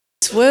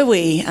place, were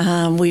we?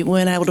 We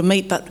weren't able to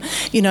meet, but,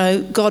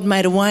 God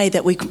made a way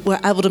that we were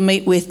able to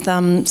meet with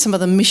some of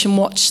the Mission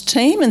Watch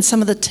team and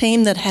some of the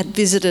team that had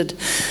visited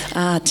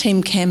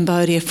Team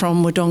Cambodia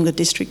from Wodonga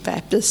District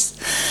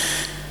Baptist.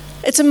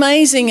 It's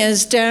amazing,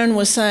 as Darren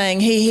was saying,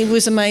 he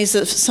was amazed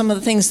at some of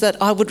the things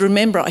that I would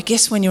remember. I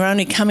guess when you're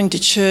only coming to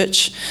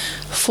church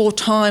 4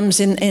 times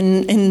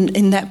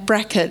in that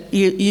bracket,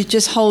 you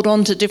just hold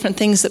on to different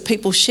things that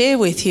people share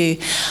with you.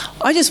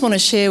 I just want to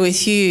share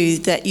with you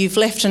that you've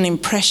left an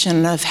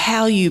impression of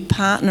how you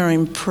partner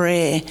in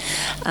prayer,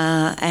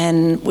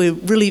 and we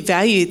really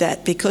value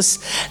that, because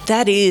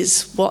that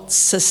is what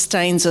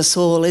sustains us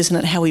all, isn't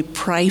it? How we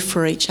pray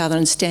for each other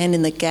and stand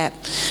in the gap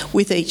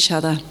with each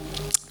other,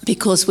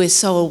 because we're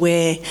so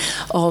aware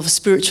of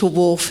spiritual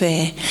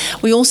warfare.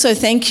 We also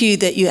thank you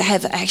that you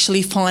have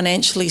actually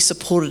financially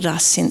supported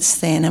us since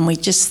then, and we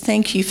just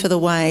thank you for the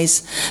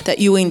ways that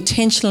you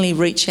intentionally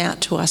reach out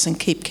to us and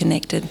keep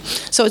connected.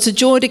 So it's a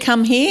joy to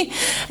come here.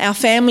 Our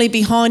family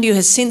behind you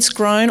has since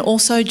grown.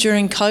 Also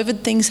during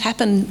COVID, things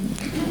happen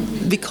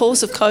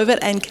because of COVID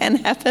and can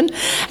happen,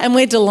 and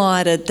we're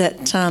delighted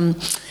that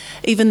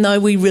even though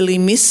we really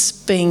miss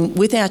being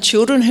with our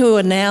children, who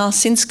are now,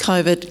 since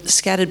COVID,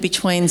 scattered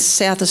between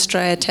South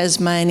Australia,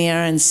 Tasmania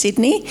and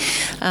Sydney.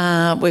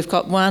 We've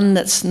got one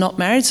that's not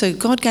married. So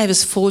God gave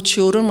us 4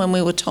 children when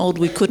we were told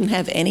we couldn't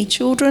have any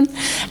children,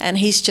 and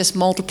he's just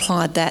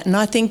multiplied that. And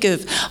I think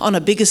of, on a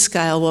bigger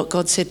scale, what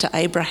God said to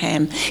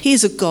Abraham.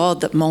 He's a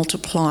God that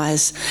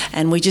multiplies,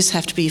 and we just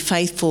have to be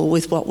faithful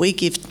with what we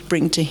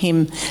bring to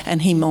him,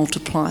 and he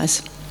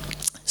multiplies.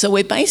 So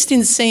we're based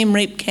in Siem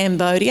Reap,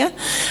 Cambodia,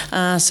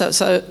 so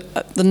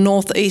the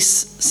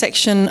northeast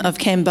section of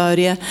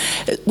Cambodia,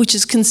 which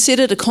is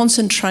considered a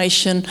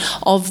concentration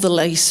of the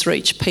least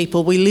reached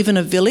people. We live in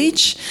a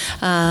village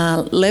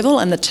level,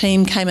 and the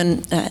team came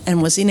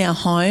and was in our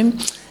home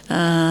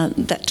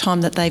that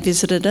time that they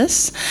visited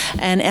us.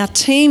 And our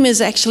team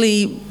is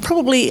actually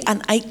probably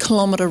an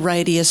 8-kilometre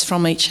radius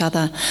from each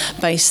other,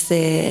 based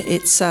there.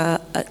 It's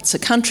a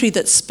country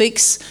that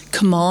speaks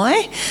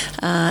Khmer.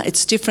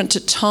 It's different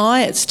to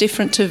Thai. It's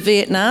different to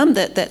Vietnam.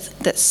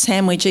 That's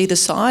sandwich either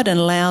side,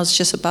 and Laos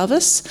just above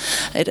us.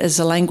 It is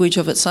a language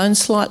of its own,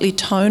 slightly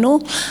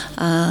tonal.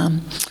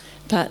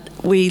 But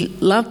we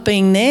love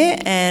being there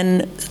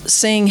and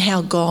seeing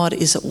how God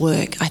is at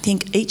work. I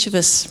think each of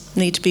us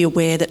need to be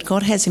aware that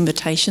God has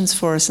invitations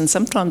for us, and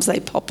sometimes they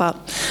pop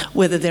up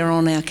whether they're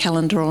on our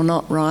calendar or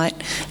not, right?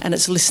 And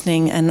it's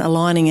listening and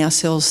aligning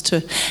ourselves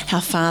to how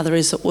Father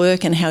is at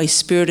work and how his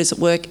Spirit is at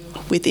work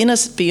within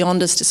us,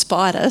 beyond us,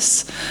 despite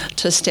us,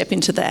 to step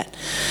into that.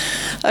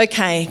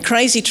 Okay,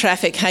 crazy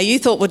traffic. Hey, you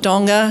thought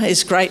Wodonga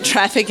is great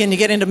traffic and you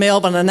get into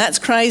Melbourne and that's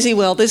crazy.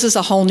 Well, this is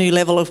a whole new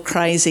level of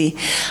crazy.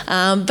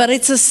 But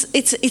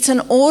it's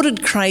an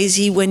ordered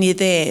crazy when you're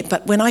there.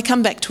 But when I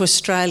come back to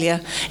Australia,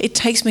 it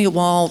takes me a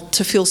while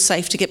to feel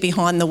safe to get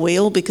behind the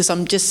wheel, because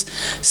I'm just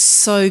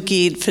so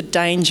geared for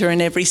danger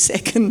in every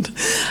second.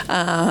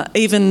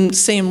 Even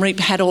Siem Reap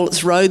had all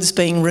its roads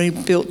being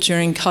rebuilt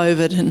during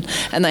COVID,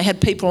 and they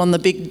had people on the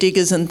big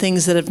diggers and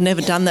things that have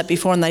never done that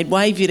before, and they'd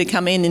wave you to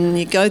come in, and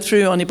you go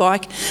through on your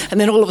bike, and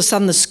then all of a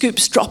sudden the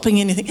scoop's dropping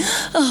and you think,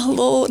 oh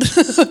Lord,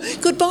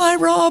 goodbye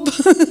Rob.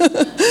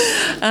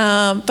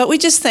 But we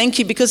just thank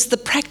you, because the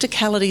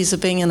practicalities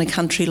of being in a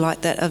country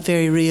like that are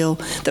very real,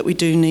 that we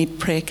do need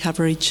prayer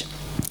coverage.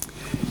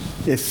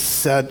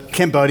 Yes,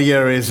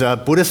 Cambodia is a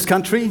Buddhist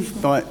country,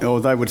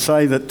 or they would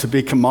say that to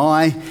be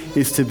Khmer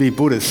is to be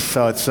Buddhist.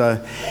 So it's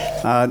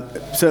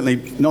certainly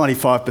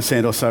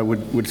 95% or so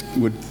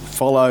would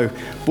follow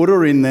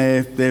Buddha in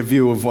their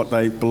view of what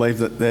they believe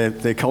that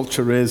their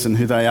culture is and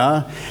who they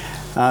are.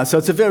 So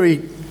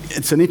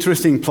it's an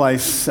interesting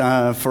place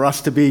for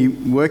us to be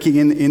working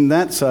in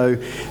that. So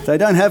they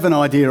don't have an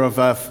idea of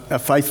a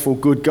faithful,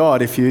 good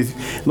God. If you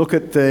look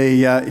at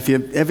if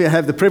you ever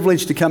have the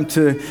privilege to come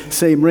to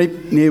Siem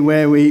Reap, near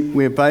where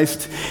we're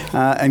based,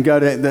 and go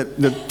to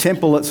the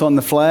temple that's on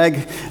the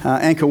flag,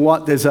 Angkor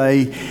Wat, there's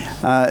a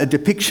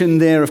depiction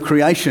there of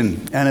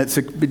creation, and it's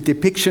a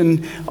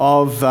depiction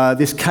of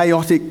this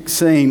chaotic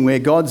scene where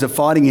gods are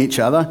fighting each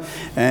other,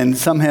 and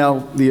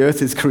somehow the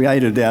earth is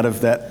created out of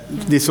that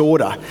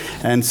disorder.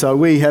 And so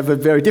we have a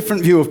very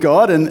different view of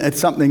God, and it's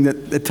something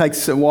that it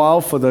takes a while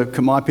for the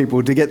Khmer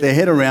people to get their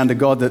head around a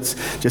God that's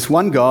just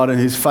one God and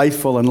who's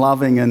faithful and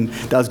loving and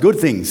does good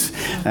things.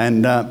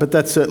 And but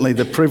that's certainly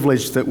the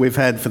privilege that we've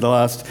had for the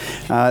last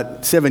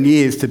 7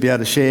 years, to be able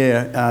to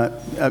share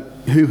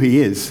who He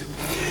is.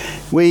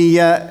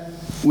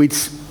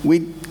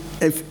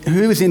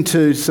 Who's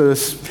into sort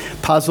of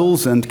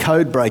puzzles and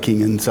code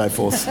breaking and so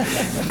forth?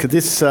 Because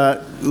this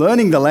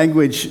learning the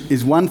language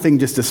is one thing,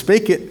 just to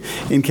speak it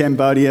in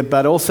Cambodia,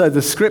 but also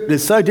the script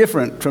is so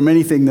different from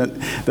anything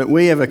that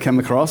we ever come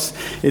across.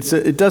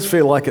 It does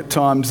feel like at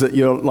times that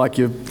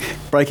you're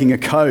breaking a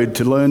code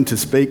to learn to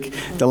speak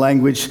the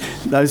language.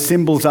 Those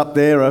symbols up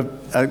there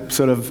are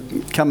sort of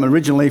come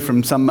originally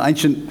from some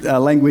ancient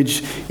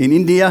language in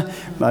India,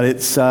 but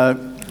it's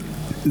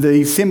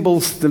the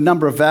symbols, the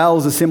number of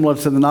vowels are similar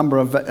to the number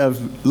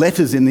of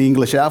letters in the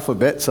English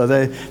alphabet, so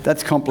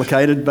that's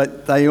complicated,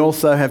 but they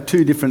also have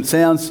two different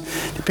sounds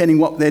depending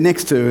what they're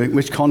next to,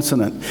 which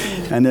consonant.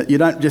 And you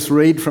don't just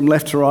read from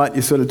left to right,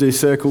 you sort of do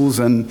circles,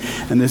 and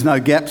there's no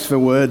gaps for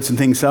words and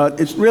things. So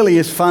it really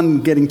is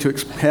fun getting to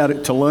how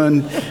to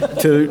learn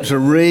to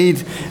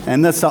read,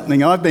 and that's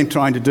something I've been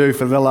trying to do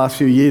for the last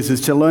few years,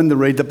 is to learn to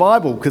read the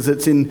Bible, because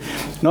it's in,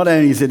 not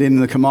only is it in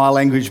the Khmer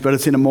language, but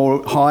it's in a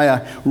more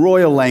higher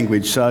royal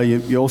language. So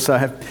you also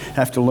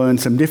have to learn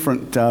some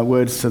different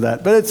words to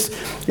that. But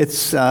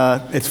it's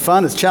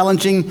fun, it's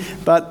challenging,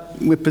 but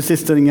we're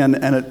persisting, and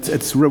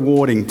it's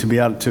rewarding to be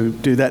able to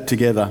do that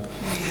together.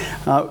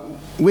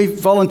 We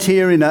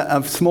volunteer in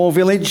a small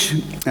village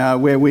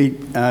where we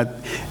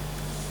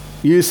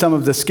use some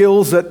of the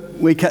skills that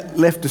we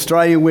left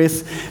Australia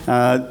with.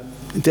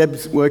 Deb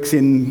works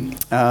in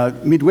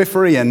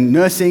midwifery and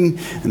nursing,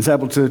 and is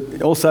able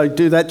to also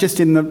do that just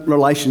in the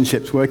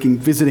relationships,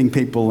 visiting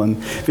people and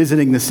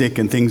visiting the sick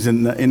and things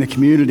in the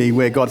community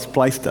where God's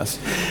placed us.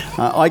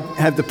 I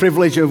have the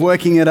privilege of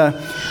working at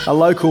a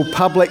local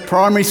public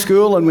primary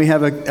school, and we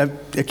have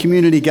a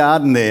community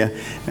garden there,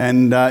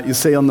 and you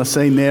see on the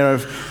scene there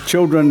of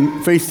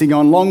children feasting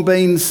on long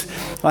beans.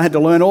 I had to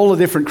learn all the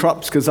different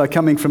crops because I'm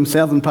coming from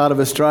southern part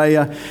of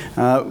Australia.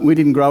 We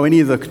didn't grow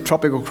any of the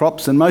tropical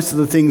crops, and most of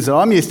the things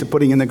that I'm used to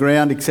putting in the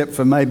ground, except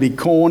for maybe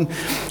corn,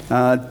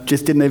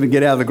 just didn't even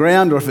get out of the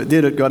ground, or if it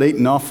did, it got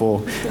eaten off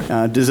or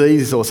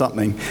disease or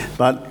something.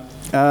 But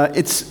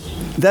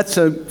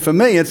for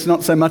me, it's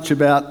not so much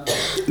about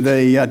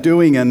the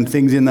doing and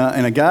things in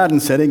a garden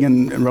setting,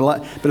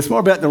 but it's more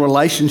about the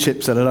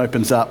relationships that it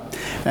opens up.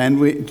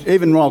 And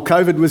even while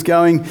COVID was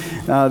going,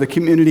 the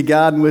community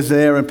garden was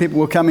there, and people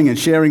were coming and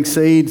sharing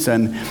seeds,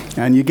 and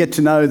you get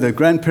to know the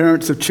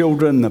grandparents of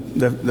children,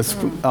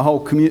 the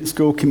whole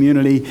school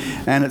community,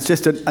 and it's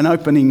just an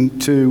opening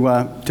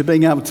to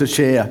being able to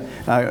share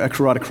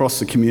right across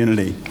the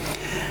community.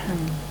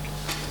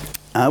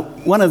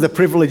 One of the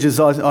privileges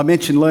I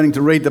mentioned, learning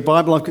to read the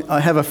Bible. I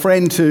have a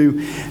friend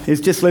who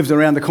just lives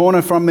around the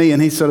corner from me,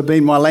 and he's sort of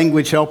been my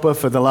language helper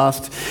for the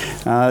last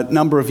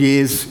number of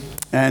years.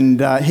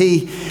 And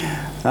he's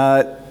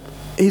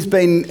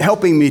been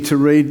helping me to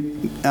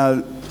read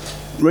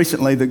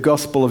recently the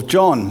Gospel of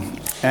John.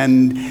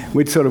 And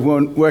we'd sort of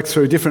worked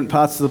through different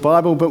parts of the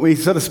Bible, but we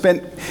sort of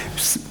spent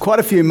quite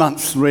a few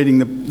months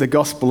reading the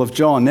Gospel of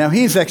John. Now,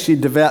 he's actually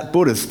a devout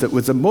Buddhist. He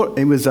was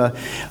a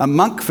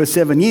monk for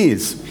 7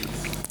 years.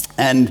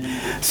 And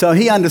so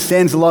he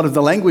understands a lot of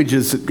the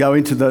languages that go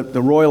into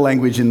the royal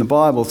language in the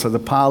Bible, so the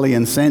Pali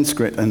and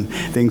Sanskrit and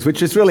things,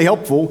 which is really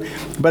helpful.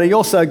 But he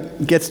also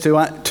gets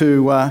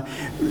to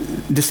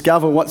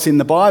discover what's in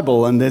the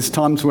Bible, and there's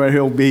times where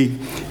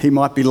he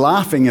might be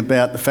laughing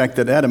about the fact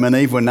that Adam and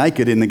Eve were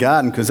naked in the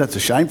garden, because that's a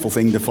shameful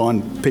thing to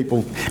find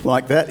people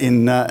like that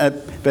in.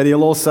 But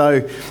he'll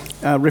also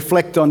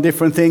reflect on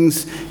different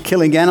things.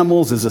 Killing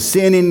animals is a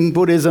sin in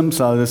Buddhism,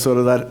 so there's sort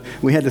of that.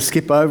 We had to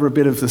skip over a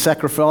bit of the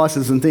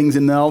sacrifices and things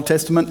in the Old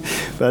Testament,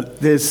 but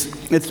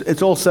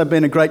it's also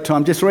been a great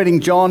time just reading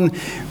John,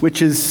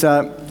 which is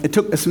it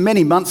took us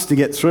many months to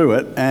get through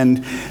it,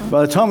 and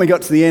by the time we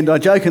got to the end, I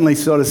jokingly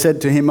sort of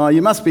said to him, "Oh,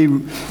 you must be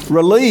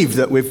relieved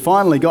that we've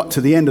finally got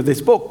to the end of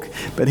this book."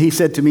 But he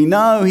said to me,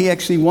 "No, he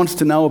actually wants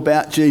to know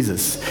about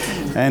Jesus,"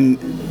 and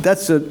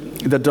that's the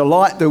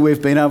delight that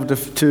we've been able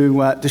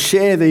to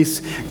share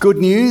these good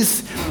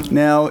news.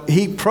 Now,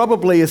 he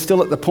probably is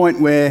still at the point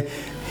where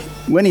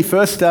when he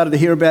first started to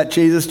hear about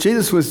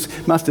Jesus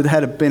must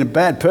have been a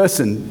bad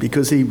person,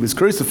 because he was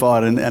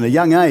crucified at a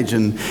young age,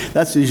 and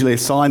that's usually a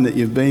sign that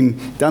you've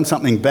done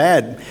something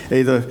bad,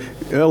 either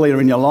earlier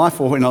in your life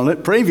or in a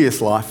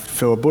previous life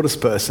for a Buddhist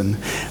person.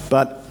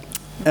 But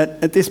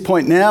at this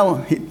point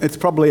now, it's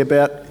probably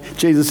about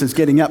Jesus is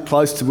getting up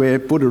close to where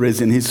Buddha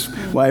is in his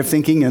way of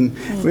thinking, and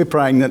we're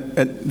praying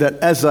that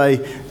as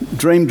they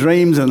dream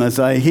dreams and as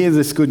they hear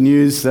this good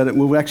news, that it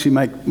will actually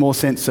make more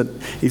sense that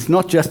it's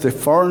not just a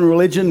foreign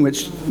religion,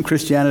 which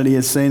Christianity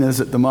is seen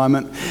as at the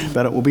moment,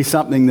 but it will be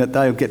something that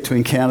they'll get to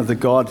encounter the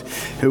God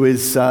who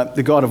is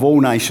the God of all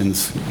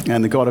nations,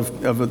 and the God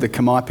of the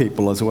Khmer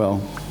people as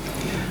well.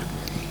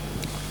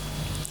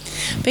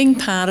 Being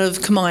part of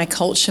Khmer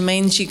culture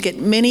means you get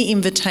many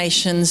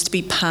invitations to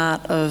be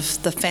part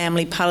of the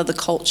family, part of the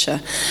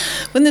culture.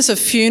 When there's a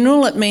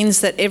funeral, it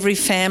means that every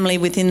family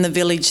within the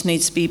village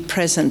needs to be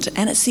present,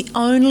 and it's the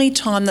only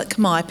time that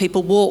Khmer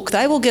people walk.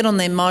 They will get on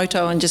their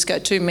moto and just go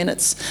 2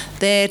 minutes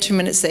there, 2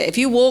 minutes there. If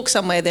you walk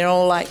somewhere, they're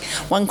all like,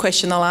 one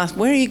question they'll ask,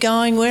 "Where are you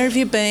going? Where have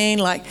you been?"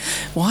 Like,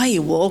 "Why are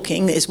you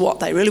walking?" is what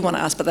they really want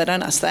to ask, but they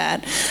don't ask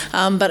that.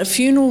 But a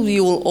funeral,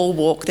 you will all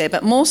walk there.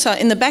 But more so,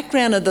 in the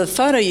background of the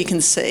photo you can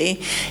see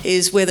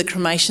is where the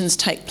cremations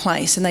take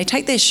place, and they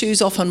take their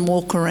shoes off and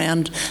walk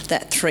around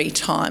that 3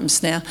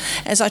 times. Now,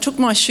 as I took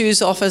my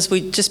shoes off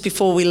just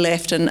before we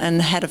left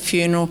and had a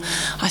funeral,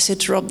 I said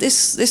to Rob,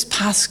 this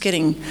path's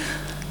getting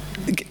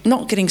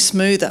not getting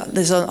smoother.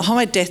 There's a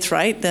high death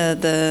rate.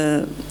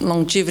 The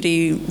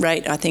longevity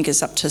rate, I think,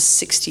 is up to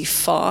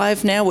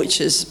 65 now,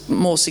 which is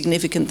more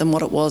significant than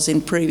what it was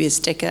in previous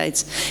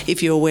decades,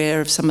 if you're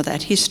aware of some of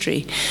that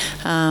history.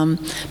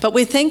 But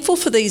we're thankful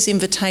for these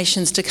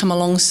invitations to come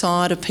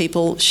alongside of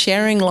people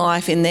sharing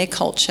life in their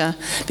culture,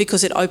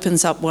 because it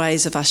opens up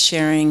ways of us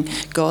sharing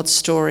God's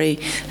story,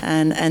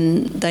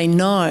 and they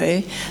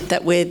know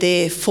that we're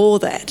there for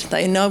that.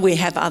 They know we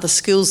have other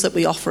skills that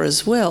we offer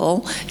as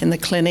well in the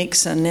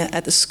clinics and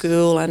at the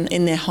school and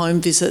in their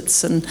home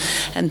visits and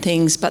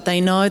things, but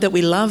they know that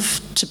we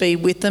love to be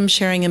with them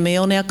sharing a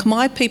meal. Now,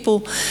 Khmer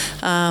people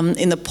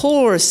in the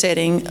poorer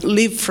setting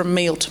live from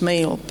meal to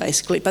meal,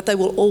 basically, but they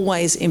will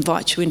always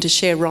invite you in to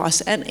share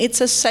rice, and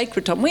it's a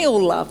sacred time. We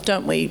all love,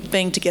 don't we,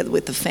 being together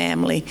with the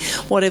family,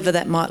 whatever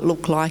that might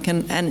look like,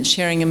 and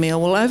sharing a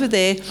meal. Well, over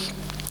there,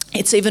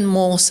 it's even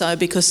more so,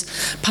 because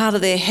part of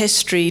their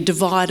history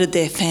divided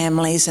their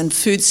families, and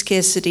food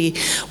scarcity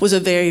was a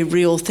very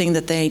real thing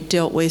that they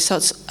dealt with. So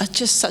it's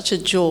just such a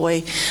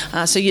joy.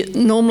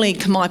 Normally,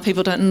 Khmer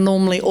people don't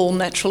normally all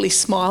naturally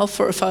smile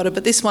for a photo,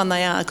 but this one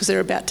they are, because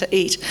they're about to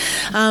eat.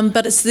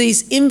 But it's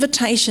these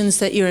invitations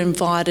that you're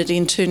invited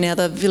into. Now,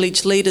 the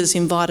village leaders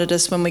invited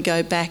us when we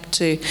go back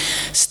to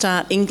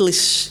start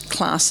English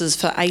classes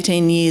for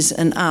 18 years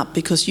and up,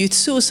 because youth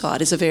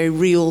suicide is a very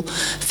real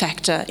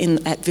factor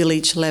at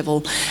village level.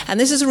 And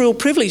this is a real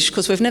privilege,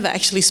 because we've never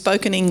actually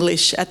spoken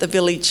English at the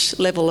village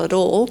level at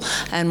all,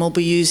 and we'll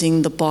be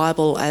using the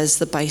Bible as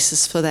the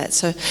basis for that.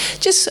 So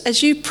just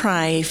as you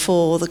pray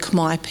for the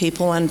Khmer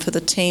people and for the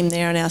team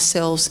there and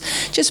ourselves,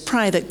 just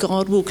pray that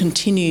God will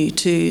continue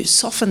to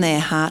soften their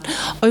heart,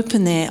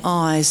 open their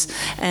eyes,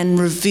 and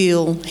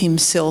reveal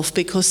himself,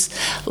 because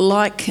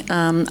like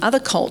other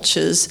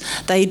cultures,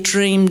 they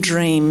dream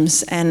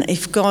dreams, and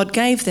if God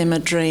gave them a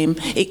dream,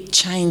 it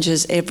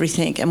changes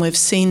everything, and we've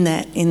seen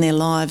that in their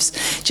lives.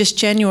 Just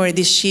January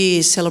this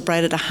year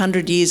celebrated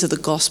 100 years of the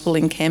gospel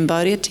in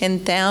Cambodia.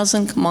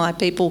 10,000 Khmer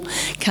people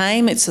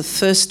came. It's the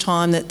first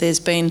time that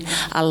there's been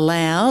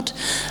allowed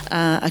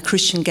a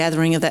Christian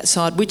gathering of that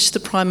side, which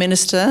the Prime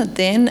Minister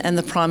then and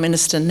the Prime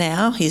Minister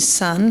now, his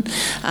son,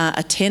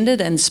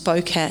 attended and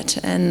spoke at.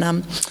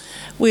 And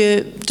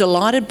we're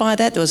delighted by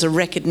that. There was a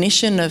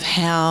recognition of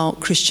how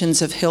Christians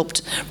have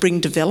helped bring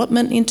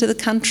development into the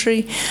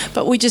country.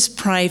 But we just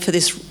pray for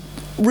this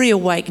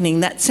reawakening.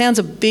 That sounds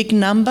a big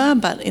number,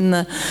 but in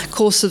the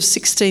course of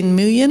 16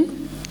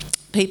 million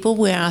people,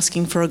 we're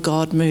asking for a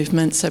God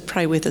movement, so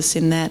pray with us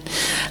in that.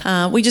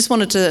 We just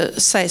wanted to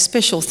say a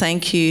special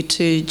thank you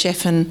to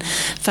Jeff and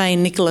Faye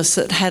Nicholas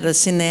that had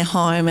us in their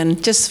home,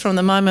 and just from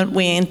the moment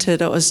we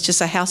entered, it was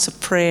just a house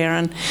of prayer,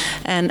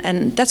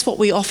 and that's what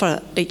we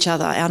offer each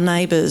other, our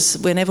neighbours,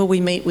 whenever we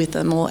meet with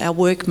them, or our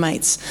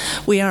workmates.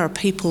 We are a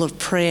people of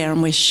prayer,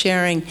 and we're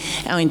sharing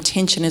our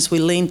intention as we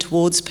lean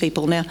towards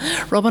people. Now,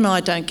 Rob and I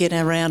don't get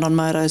around on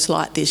motos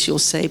like this, you'll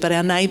see, but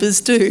our neighbours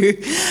do.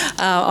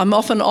 I'm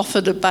often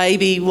offered a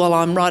baby while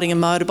I'm riding a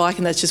motorbike,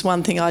 and that's just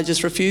one thing I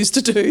just refuse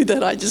to do,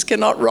 that I just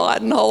cannot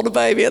ride and hold a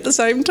baby at the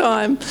same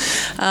time.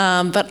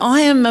 But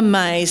I am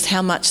amazed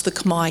how much the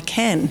Khmer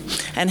can,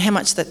 and how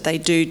much that they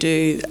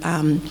do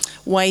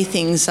weigh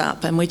things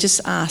up, and we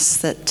just ask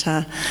that,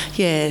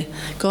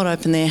 God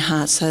open their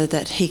hearts so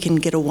that he can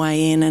get a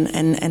way in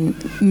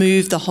and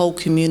move the whole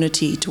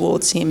community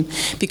towards him,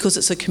 because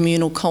it's a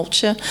communal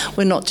culture.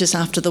 We're not just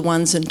after the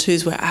ones and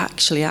twos, we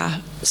actually are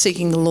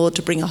seeking the Lord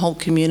to bring a whole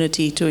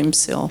community to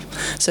himself.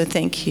 So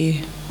thank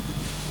you.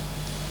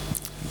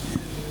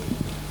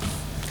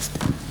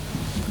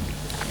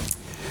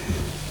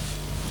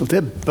 Well,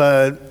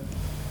 Deb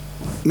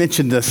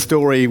mentioned a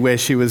story where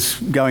she was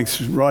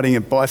riding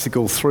a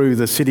bicycle through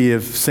the city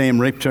of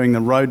Siem Reap during the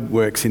road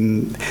works,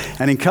 and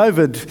in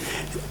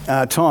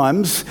COVID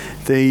times,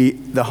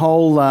 the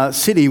whole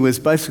city was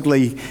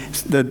basically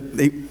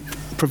the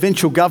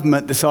provincial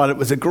government decided it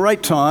was a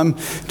great time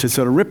to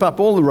sort of rip up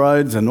all the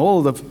roads and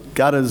all the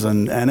gutters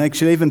and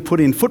actually even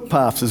put in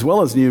footpaths as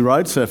well as new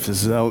road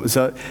surfaces. So it was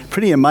a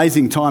pretty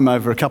amazing time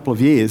over a couple of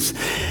years.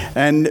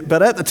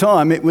 But at the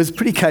time, it was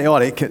pretty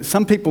chaotic.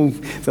 Some people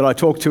that I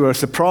talked to are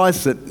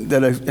surprised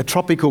that a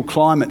tropical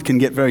climate can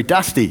get very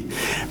dusty.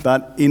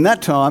 But in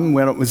that time,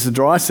 when it was the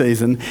dry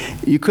season,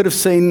 you could have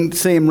seen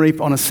Siem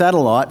Reap on a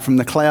satellite from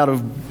the cloud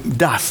of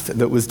dust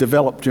that was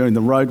developed during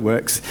the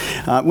roadworks.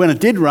 When it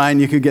did rain,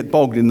 you could get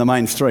bogged in the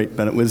main street.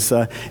 But it was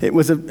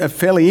a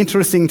fairly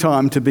interesting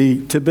time to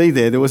be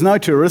there. There was no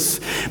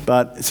tourists,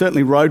 but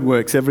certainly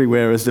roadworks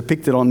everywhere, as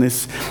depicted on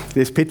this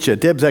picture.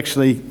 Deb's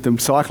actually the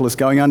cyclist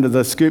going under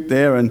the scoop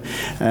there, and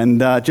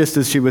just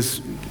as she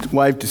was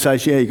waved to say,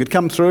 yeah, you could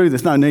come through.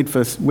 There's no need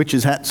for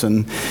witches' hats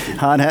and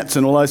hard hats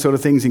and all those sort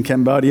of things in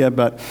Cambodia,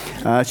 but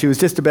she was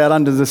just about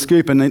under the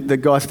scoop, and the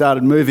guy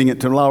started moving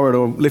it to lower it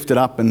or lift it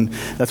up, and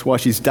that's why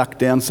she's ducked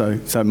down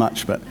so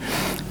much. But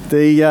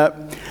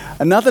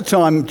another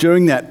time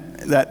during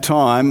that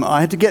time,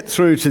 I had to get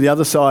through to the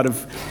other side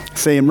of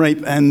see them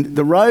reap. And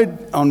the road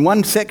on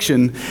one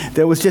section,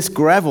 there was just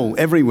gravel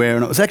everywhere,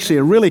 and it was actually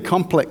a really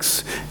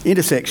complex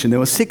intersection. There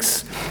were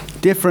 6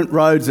 different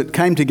roads that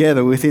came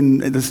together within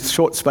the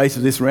short space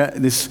of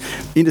this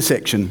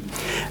intersection.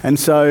 And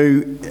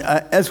so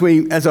as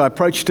I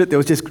approached it, there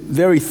was just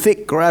very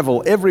thick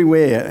gravel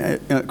everywhere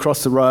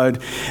across the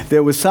road.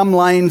 There was some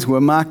lanes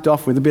were marked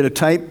off with a bit of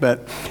tape,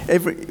 but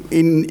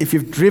if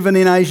you've driven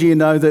in Asia, you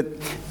know that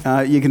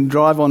you can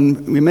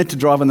we're meant to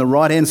drive on the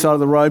right-hand side of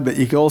the road, but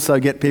you can also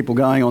get people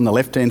going on the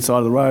left-hand side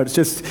of the road. It's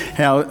just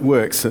how it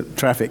works,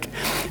 traffic.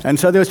 And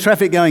so there was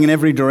traffic going in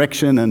every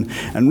direction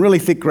and really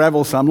thick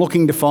gravel, so I'm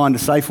looking to find a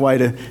safe way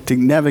to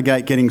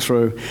navigate getting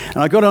through. And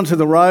I got onto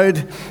the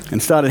road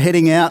and started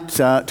heading out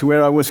to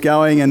where I was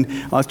going, and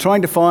I was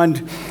trying to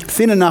find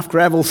thin enough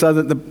gravel so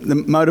that the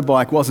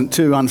motorbike wasn't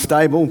too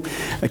unstable.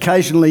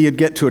 Occasionally you'd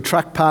get to a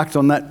truck parked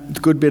on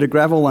that good bit of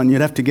gravel, and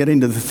you'd have to get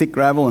into the thick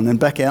gravel and then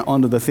back out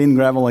onto the thin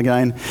gravel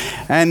again.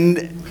 And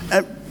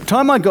at the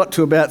time I got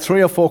to about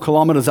 3 or 4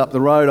 kilometres up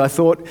the road, I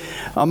thought,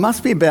 I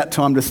must be about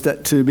time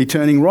to be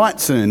turning right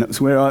soon. It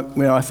was where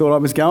I thought I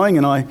was going,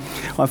 and I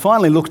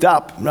finally looked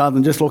up rather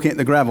than just looking at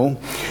the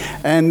gravel,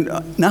 and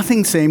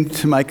nothing seemed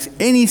to make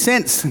any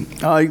sense.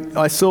 I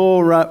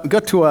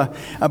got to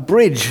a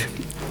bridge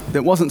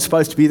that wasn't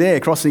supposed to be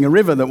there, crossing a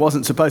river that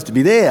wasn't supposed to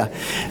be there.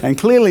 And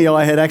clearly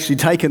I had actually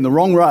taken the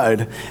wrong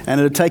road, and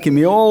it had taken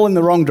me all in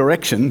the wrong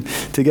direction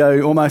to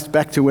go almost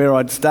back to where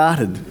I'd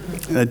started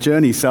the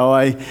journey. So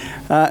I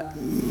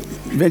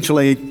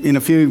eventually, in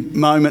a few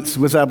moments,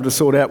 was able to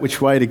sort out which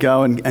way to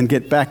go and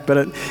get back. But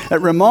it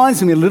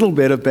reminds me a little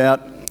bit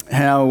about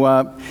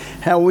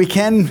how we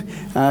can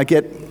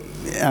get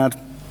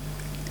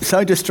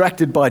so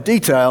distracted by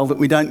detail that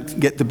we don't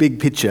get the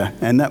big picture,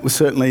 and that was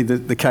certainly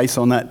the case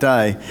on that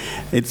day.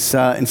 It's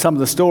in some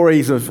of the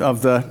stories of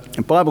the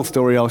Bible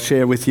story I'll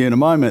share with you in a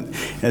moment,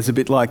 it's a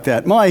bit like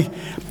that.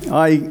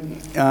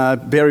 I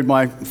buried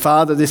my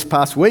father this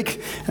past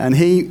week, and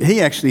he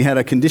actually had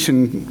a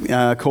condition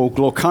called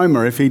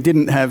glaucoma. If he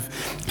didn't have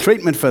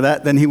treatment for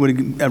that, then he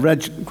would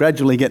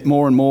gradually get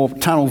more and more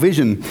tunnel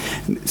vision,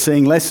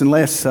 seeing less and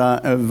less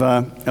of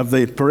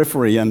the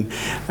periphery, and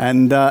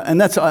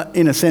that's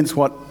in a sense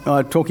what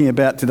I'm talking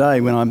about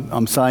today when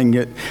I'm saying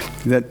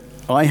that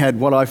I had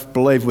what I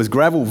believe was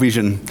gravel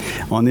vision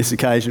on this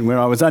occasion, where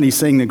I was only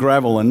seeing the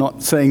gravel and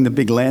not seeing the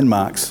big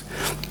landmarks.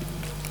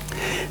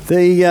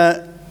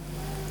 This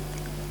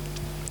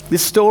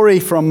story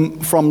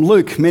from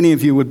Luke, many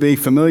of you would be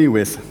familiar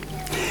with.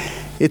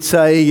 It's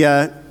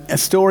a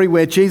story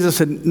where Jesus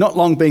had not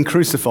long been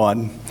crucified,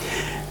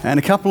 and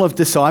a couple of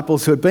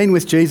disciples who had been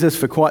with Jesus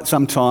for quite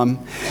some time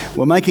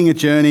were making a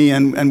journey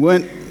and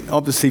weren't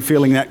obviously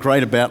feeling that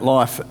great about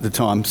life at the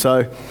time.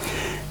 So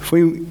if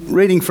we're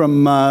reading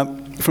from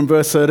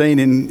verse 13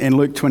 in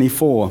Luke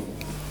 24.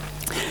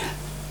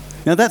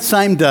 Now that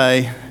same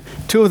day,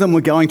 2 of them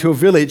were going to a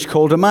village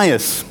called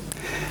Emmaus,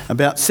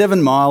 about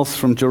 7 miles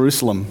from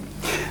Jerusalem.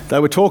 They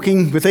were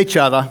talking with each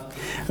other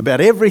about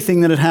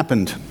everything that had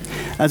happened.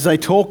 As they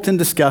talked and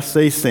discussed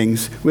these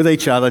things with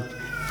each other,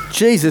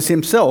 Jesus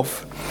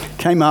himself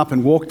came up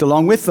and walked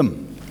along with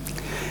them,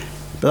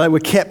 but they were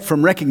kept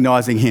from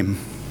recognising him.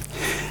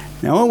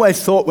 Now, I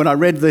always thought when I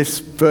read this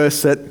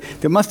verse that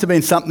there must have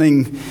been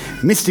something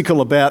mystical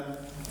about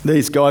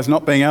these guys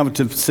not being able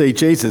to see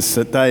Jesus,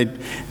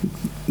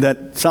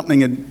 that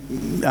something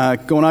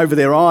had gone over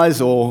their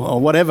eyes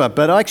or whatever.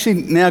 But I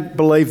actually now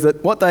believe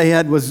that what they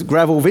had was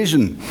gravel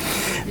vision.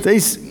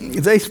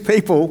 These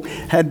people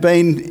had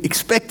been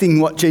expecting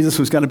what Jesus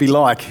was going to be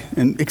like,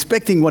 and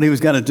expecting what he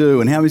was going to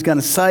do and how he was going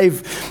to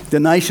save the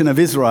nation of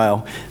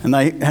Israel. And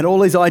they had all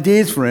these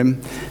ideas for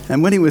him.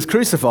 And when he was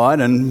crucified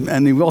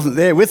and he wasn't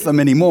there with them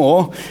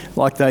anymore,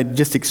 like they'd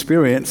just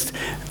experienced,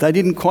 they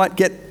didn't quite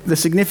get the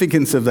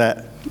significance of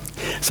that.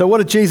 So what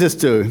did Jesus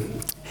do?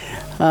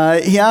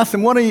 He asked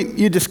them, "What are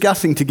you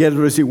discussing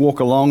together as you walk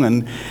along?"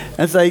 And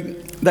as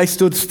they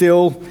stood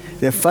still,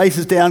 their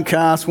faces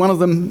downcast, one of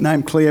them,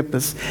 named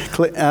Cleopas,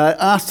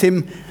 asked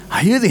him,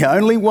 "Are you the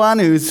only one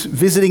who's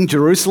visiting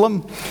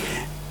Jerusalem,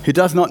 who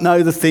does not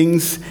know the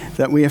things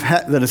that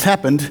that has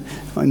happened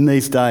in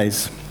these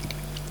days?"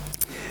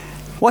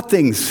 "What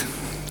things?"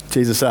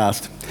 Jesus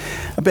asked.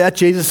 "About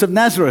Jesus of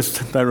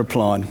Nazareth," they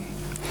replied.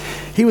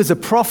 "He was a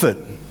prophet,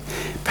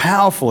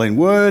 powerful in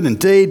word and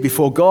deed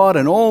before God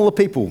and all the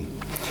people.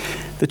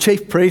 The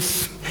chief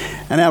priests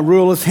and our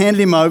rulers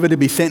handed him over to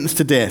be sentenced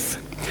to death,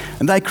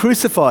 and they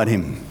crucified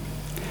him.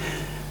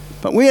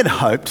 But we had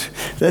hoped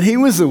that he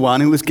was the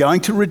one who was going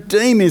to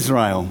redeem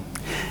Israel.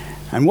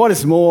 And what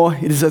is more,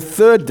 it is the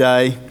 3rd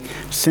day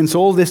since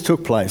all this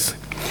took place.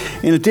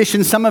 In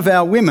addition, some of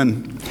our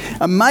women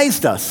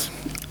amazed us.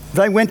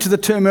 They went to the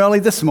tomb early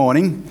this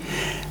morning,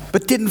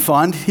 but didn't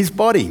find his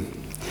body.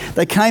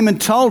 They came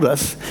and told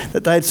us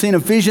that they had seen a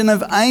vision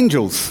of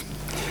angels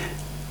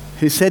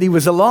who said he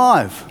was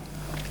alive.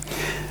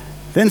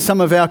 Then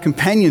some of our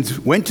companions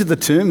went to the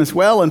tomb as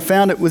well and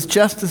found it was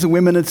just as the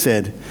women had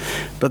said,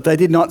 but they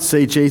did not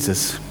see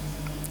Jesus."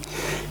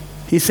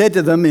 He said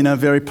to them in a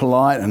very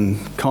polite and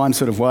kind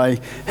sort of way,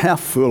 "How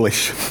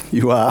foolish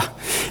you are,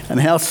 and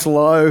how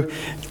slow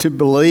to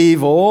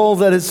believe all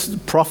that his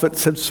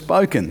prophets have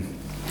spoken.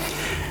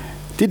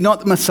 Did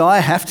not the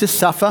Messiah have to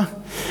suffer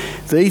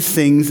these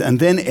things and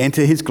then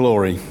enter his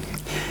glory?"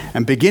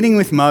 And beginning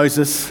with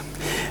Moses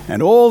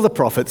and all the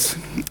prophets,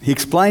 he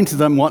explained to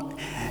them what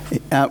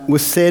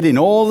was said in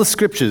all the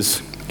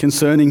scriptures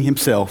concerning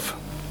himself.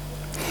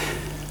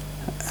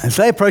 As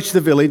they approached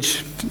the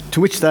village to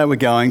which they were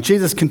going,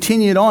 Jesus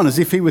continued on as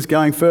if he was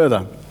going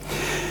further.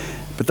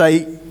 But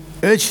they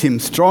urged him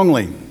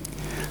strongly,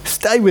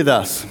 "Stay with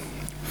us,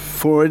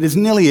 for it is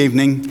nearly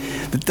evening.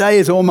 The day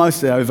is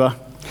almost over."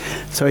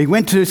 So he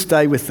went to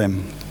stay with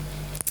them.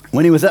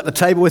 When he was at the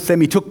table with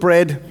them, he took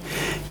bread,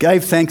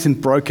 gave thanks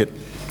and broke it,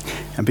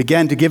 and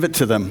began to give it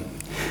to them.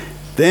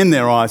 Then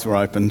their eyes were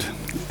opened,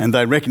 and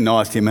they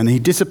recognised him, and he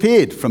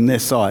disappeared from their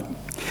sight.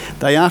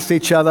 They asked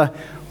each other,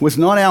 "Was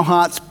not our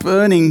hearts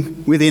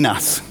burning within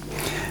us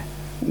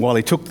while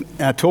he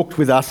talked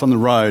with us on the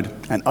road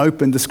and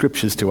opened the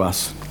scriptures to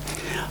us?"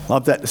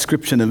 Love that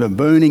description of a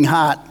burning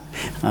heart,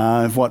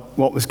 of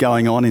what was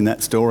going on in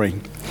that story.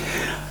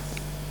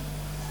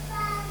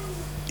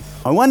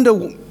 I wonder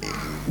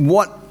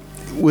what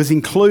was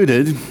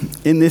included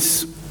in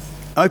this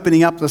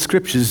opening up the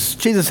scriptures.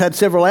 Jesus had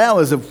several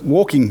hours of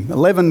walking,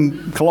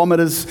 11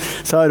 kilometres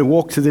so to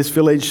walk to this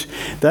village,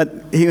 that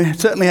he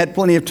certainly had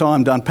plenty of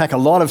time to unpack a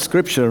lot of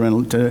scripture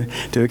and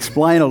to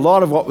explain a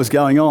lot of what was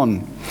going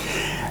on.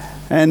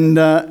 And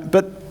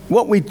but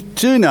what we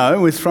do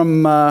know is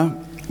from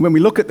when we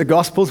look at the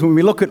Gospels, when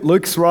we look at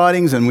Luke's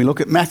writings and we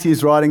look at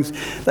Matthew's writings,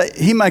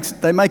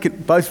 they make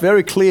it both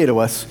very clear to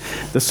us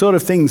the sort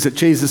of things that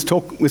Jesus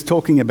was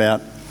talking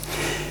about.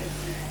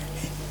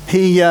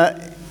 He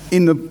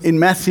in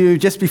Matthew,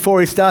 just before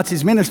he starts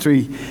his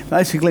ministry,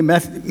 basically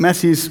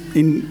Matthew's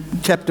in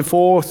chapter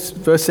 4,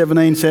 verse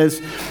 17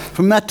 says,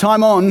 "From that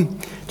time on,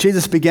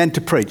 Jesus began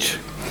to preach."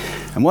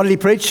 And what did he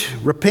preach?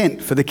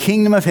 "Repent, for the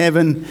kingdom of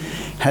heaven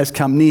has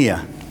come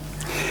near."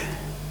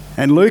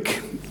 And Luke,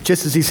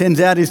 just as he sends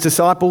out his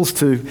disciples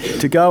to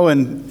go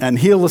and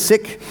heal the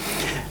sick,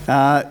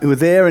 who were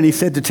there, and he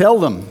said to tell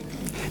them,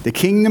 "The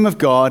kingdom of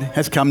God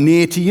has come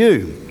near to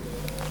you."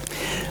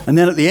 And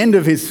then at the end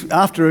of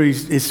after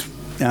he's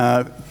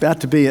about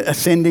to be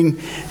ascending,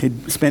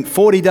 he'd spent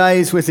 40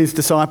 days with his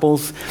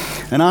disciples,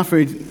 and after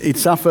he'd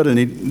suffered,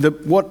 and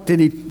what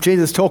did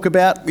Jesus talk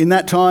about in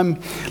that time?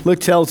 Luke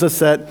tells us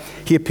that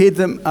he appeared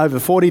to them over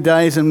 40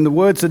 days, and the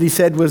words that he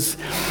said was,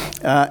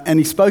 and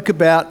he spoke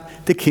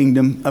about the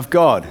kingdom of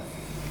God.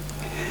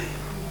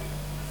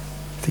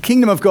 The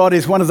kingdom of God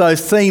is one of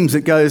those themes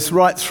that goes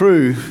right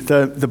through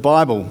the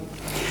Bible,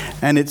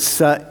 and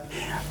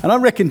and I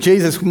reckon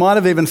Jesus might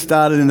have even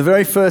started in the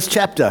very first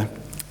chapter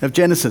of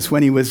Genesis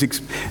when he was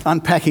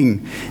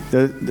unpacking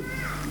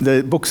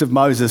the books of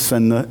Moses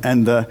and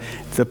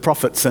the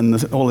prophets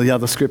and all the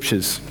other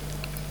scriptures.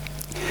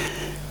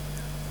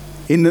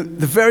 In the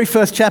very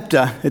first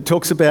chapter, it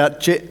talks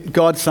about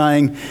God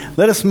saying,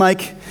 "Let us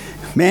make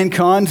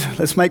mankind,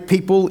 let's make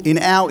people in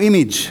our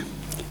image,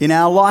 in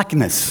our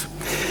likeness,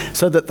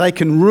 so that they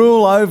can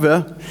rule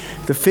over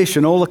the fish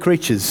and all the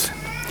creatures."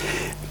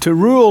 To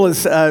rule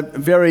is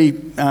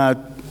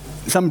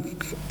some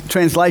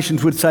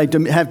translations would say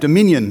have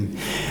dominion,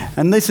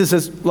 and this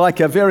is like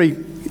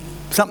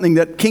something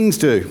that kings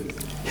do.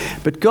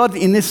 But God,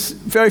 in this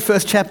very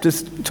first chapter,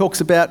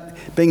 talks about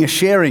being a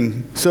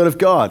sharing sort of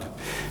God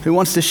who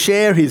wants to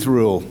share his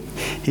rule.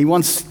 He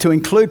wants to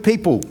include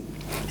people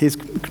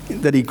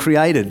that he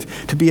created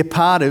to be a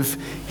part of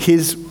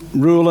his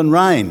rule and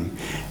reign,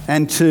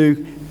 and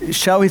to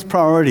show his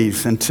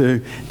priorities and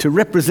to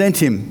represent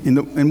him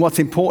in what's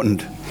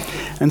important.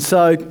 And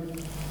so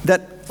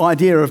that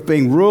idea of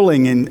being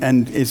ruling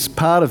and is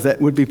part of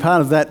that, would be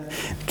part of that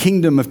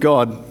kingdom of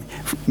God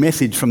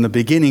message from the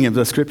beginning of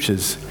the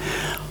scriptures.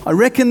 I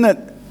reckon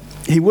that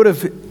he would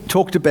have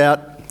talked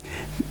about,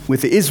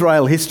 with the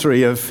Israel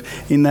history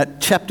in that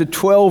chapter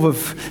 12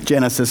 of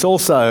Genesis,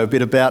 also a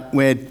bit about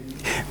where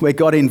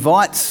God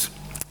invites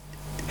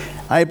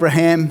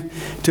Abraham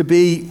to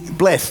be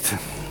blessed.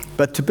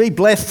 But to be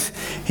blessed,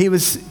 he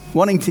was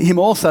wanting him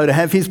also to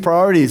have his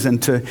priorities,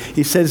 and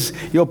he says,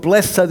 "You're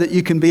blessed so that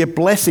you can be a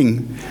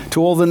blessing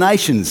to all the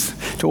nations,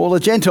 to all the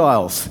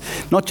Gentiles."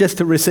 Not just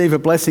to receive a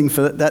blessing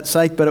for that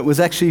sake, but it was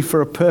actually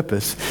for a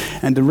purpose,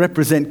 and to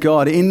represent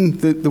God in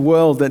the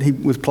world that he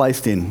was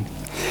placed in.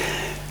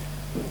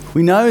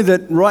 We know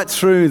that right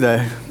through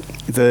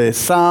the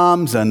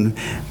Psalms and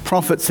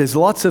prophets, there's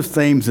lots of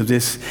themes of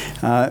this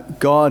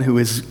God who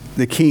is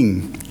the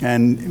King.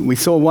 And we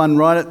saw one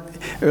right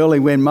early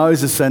when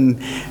Moses and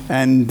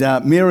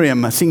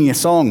Miriam are singing a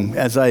song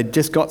as they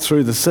just got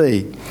through the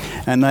sea.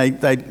 And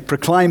they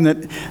proclaim that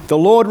the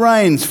Lord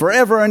reigns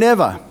forever and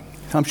ever.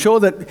 I'm sure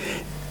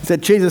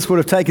that Jesus would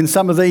have taken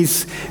some of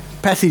these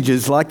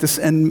passages like this,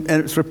 and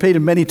it's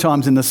repeated many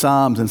times in the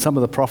Psalms and some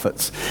of the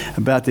prophets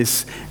about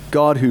this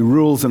God who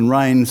rules and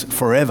reigns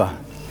forever.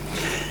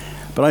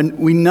 But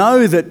we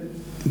know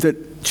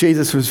that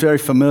Jesus was very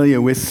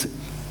familiar with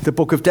the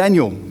book of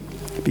Daniel,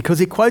 because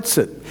he quotes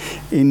it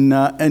in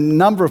a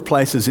number of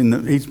places.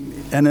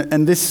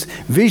 And this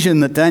vision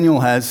that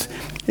Daniel has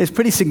is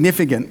pretty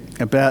significant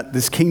about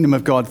this kingdom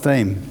of God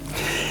theme.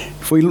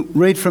 If we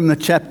read from the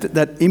chapter,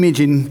 that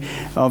image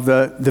of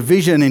the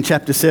vision in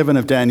chapter 7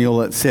 of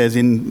Daniel, it says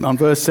on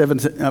verse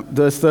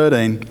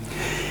 13,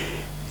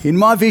 "In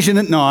my vision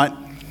at night,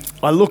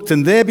 I looked,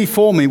 and there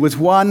before me was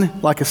one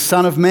like a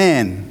son of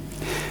man."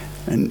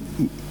 And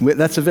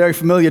that's a very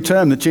familiar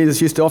term that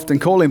Jesus used to often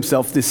call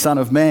himself, this son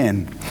of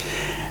man.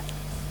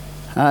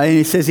 And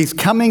he says he's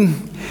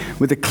coming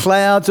with the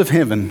clouds of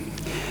heaven.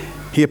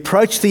 He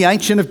approached the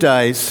Ancient of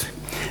Days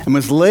and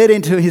was led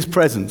into his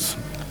presence.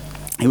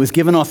 He was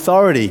given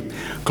authority,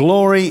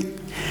 glory,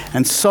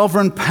 and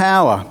sovereign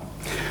power.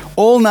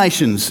 All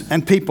nations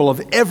and people of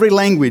every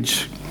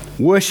language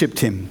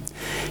worshipped him.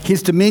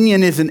 His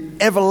dominion is an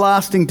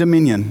everlasting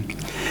dominion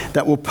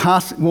that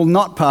will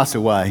not pass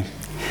away,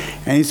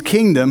 and his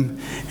kingdom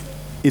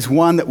is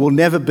one that will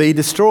never be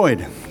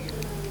destroyed.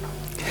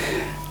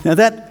 Now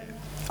that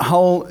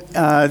whole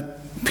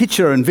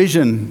picture and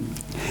vision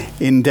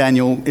in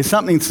Daniel is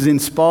something that's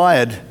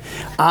inspired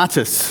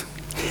artists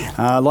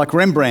like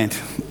Rembrandt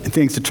and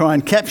things to try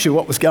and capture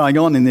what was going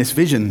on in this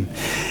vision.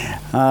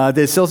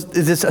 There's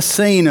a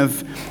scene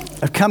of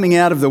coming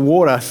out of the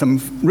water,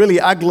 some really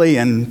ugly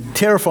and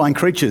terrifying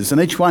creatures,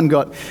 and each one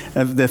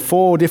the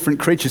 4 different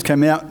creatures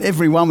came out.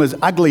 Every one was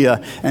uglier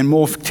and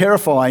more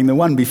terrifying than the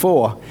one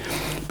before.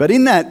 But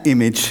in that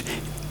image,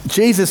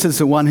 Jesus is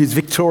the one who's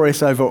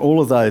victorious over all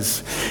of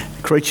those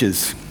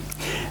creatures.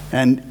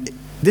 And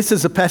this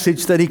is a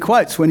passage that he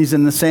quotes when he's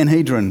in the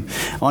Sanhedrin,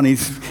 when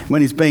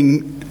he's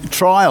being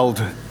trialed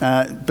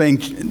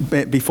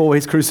before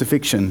his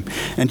crucifixion.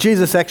 And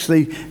Jesus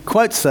actually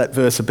quotes that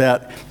verse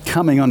about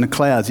coming on the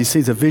clouds. He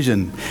sees a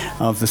vision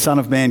of the Son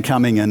of Man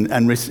coming,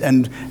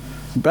 and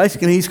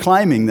basically he's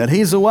claiming that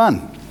he's the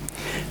one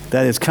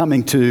that is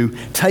coming to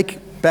take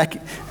back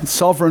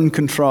sovereign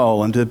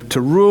control and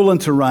to rule and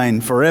to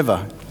reign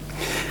forever.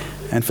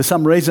 And for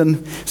some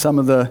reason, some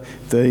of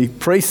the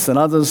priests and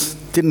others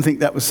didn't think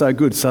that was so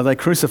good, so they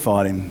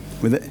crucified him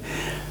with it.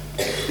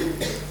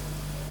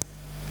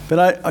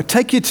 But I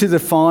take you to the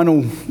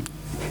final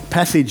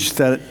passage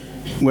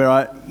where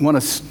I want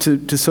us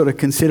to sort of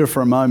consider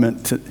for a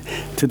moment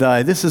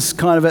today. This is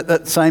kind of at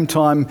that same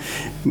time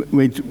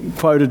we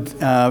quoted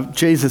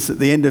Jesus at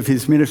the end of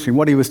his ministry,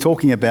 what he was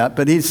talking about.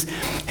 But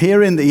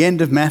here in the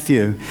end of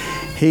Matthew,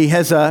 he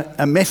has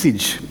a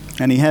message,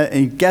 and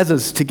he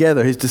gathers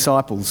together his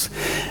disciples,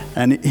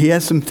 and he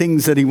has some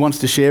things that he wants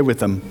to share with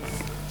them.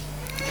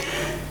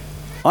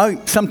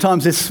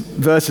 Sometimes this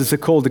verses are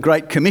called the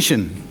Great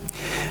Commission.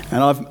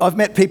 And I've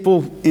met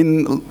people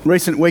in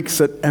recent weeks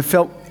that have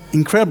felt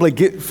incredibly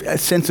a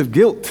sense of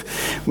guilt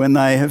when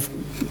they have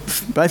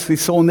basically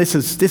saw this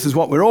is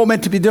what we're all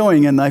meant to be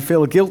doing, and they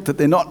feel guilt that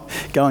they're not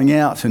going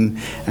out and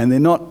they're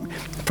not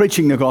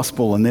preaching the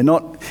gospel, and they're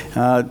not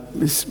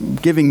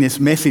giving this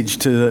message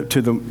to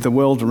the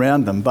world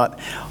around them. But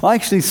I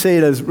actually see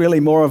it as really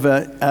more of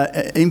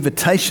an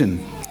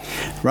invitation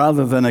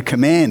rather than a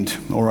command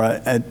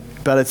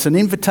but it's an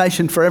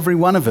invitation for every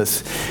one of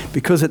us,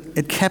 because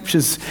it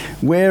captures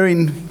where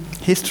in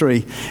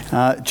history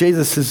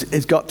Jesus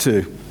has got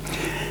to.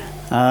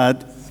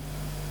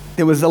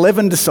 There was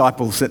 11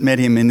 disciples that met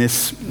him in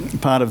this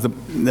part of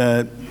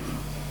the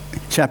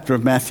chapter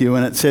of Matthew,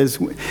 and it says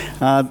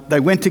they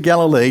went to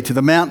Galilee, to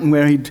the mountain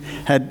where he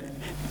had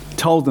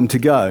told them to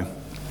go.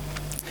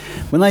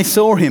 When they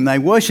saw him, they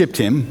worshipped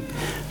him,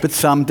 but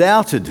some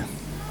doubted.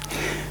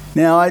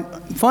 Now, I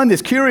find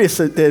this curious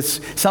that there's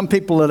some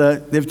people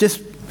they've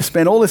just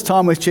spent all this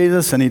time with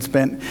Jesus, and he'd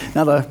spent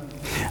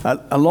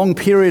a long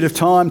period of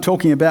time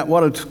talking about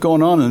what had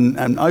gone on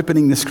and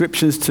opening the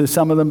scriptures to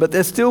some of them, but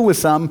there still were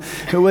some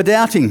who were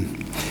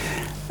doubting.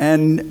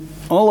 And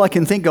all I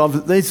can think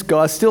of, these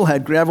guys still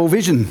had gravel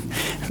vision,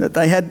 that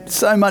they had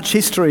so much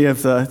history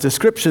of the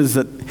scriptures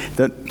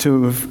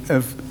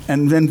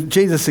and then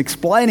Jesus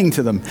explaining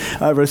to them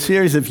over a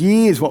series of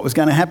years what was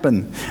going to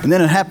happen. And then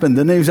it happened,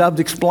 and he was able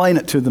to explain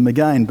it to them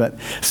again. But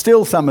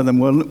still some of them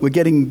were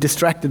getting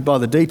distracted by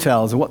the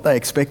details of what they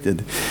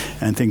expected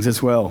and things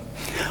as well.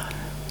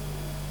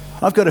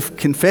 I've got a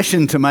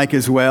confession to make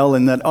as well,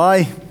 in that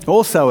I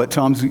also at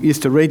times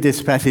used to read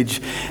this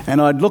passage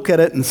and I'd look at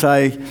it and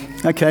say,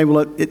 okay,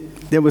 well,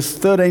 there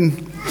was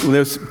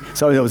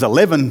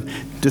 11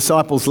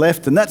 disciples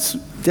left, and that's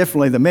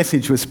definitely the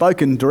message was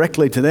spoken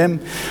directly to them.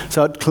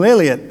 So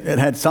clearly it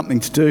had something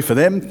to do for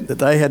them, that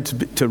they had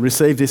to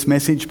receive this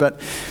message.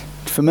 But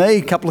for me,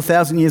 a couple of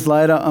thousand years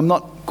later, I'm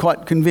not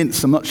quite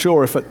convinced. I'm not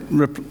sure if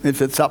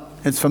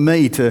it's for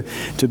me to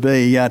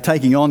be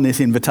taking on this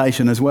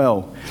invitation as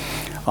well.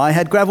 I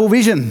had gravel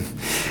vision.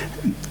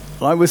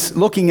 I was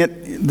looking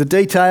at the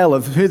detail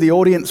of who the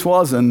audience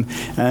was and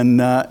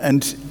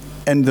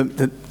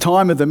the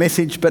time of the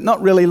message, but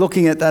not really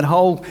looking at that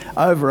whole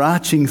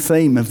overarching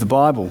theme of the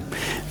Bible.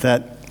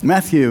 That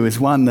Matthew is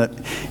one that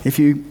if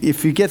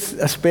you get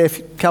a spare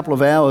couple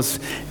of hours,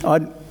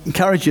 I'd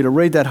encourage you to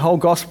read that whole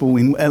gospel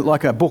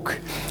like a book.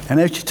 And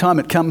each time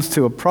it comes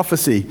to a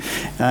prophecy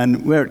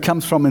and where it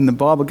comes from in the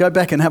Bible, go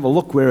back and have a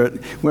look where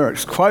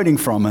it's quoting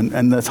from.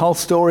 And the whole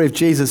story of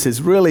Jesus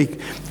is really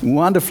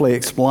wonderfully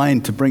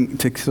explained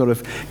to sort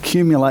of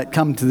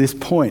come to this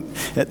point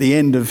at the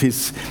end of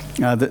his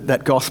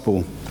that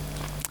gospel.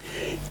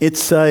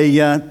 It's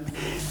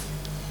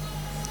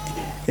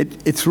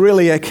it's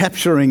really a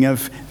capturing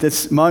of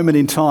this moment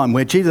in time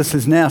where Jesus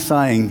is now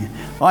saying,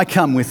 I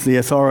come with the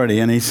authority.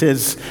 And he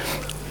says,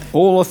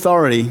 all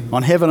authority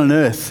on heaven and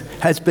earth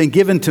has been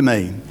given to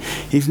me.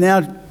 He's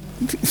now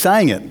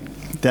saying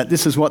it, that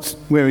this is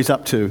where he's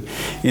up to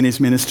in his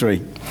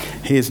ministry.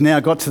 He has now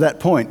got to that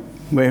point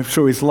where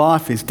through his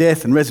life, his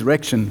death and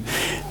resurrection,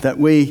 that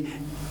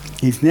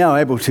he's now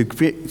able to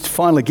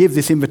finally give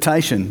this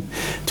invitation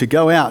to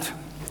go out.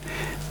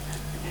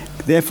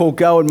 Therefore,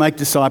 go and make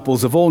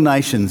disciples of all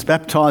nations,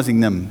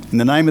 baptizing them in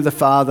the name of the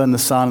Father and the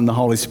Son and the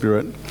Holy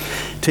Spirit,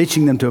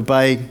 teaching them to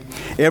obey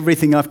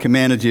everything I've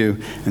commanded you,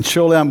 and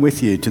surely I'm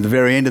with you to the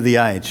very end of the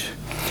age.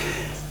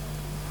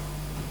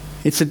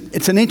 It's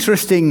an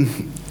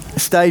interesting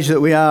stage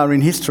that we are in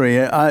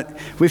history.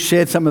 We've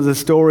shared some of the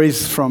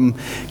stories from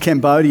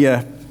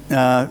Cambodia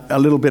a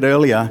little bit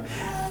earlier.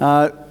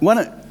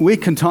 We're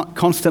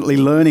constantly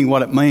learning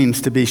what it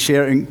means to be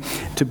sharing,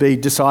 to be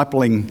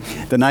discipling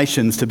the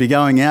nations, to be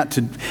going out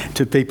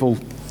to people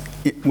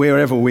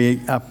wherever we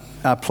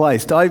are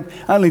placed. I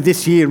only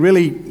this year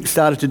really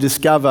started to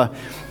discover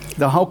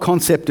the whole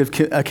concept of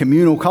a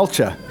communal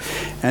culture,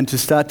 and to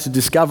start to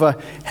discover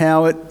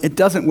how it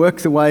doesn't work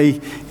the way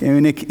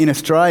in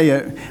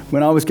Australia.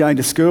 When I was going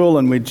to school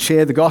and we'd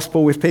share the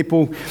gospel with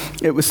people,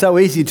 it was so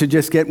easy to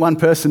just get one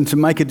person to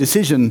make a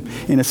decision,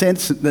 in a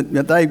sense,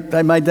 that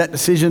they made that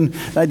decision,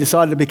 they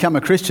decided to become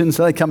a Christian,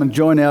 so they come and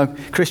join our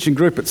Christian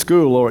group at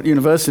school or at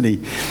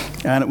university.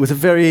 And it was a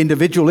very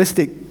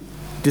individualistic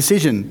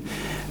decision.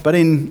 But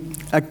in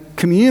a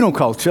communal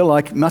culture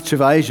like much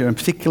of Asia, and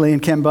particularly in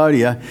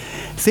Cambodia,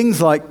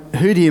 things like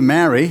who do you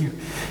marry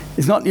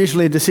is not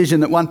usually a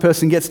decision that one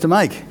person gets to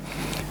make.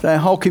 The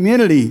whole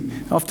community,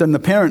 often the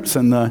parents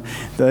and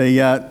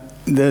the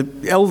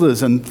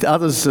elders and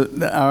others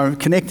that are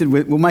connected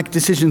with, will make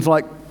decisions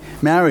like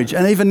marriage,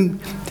 and even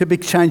to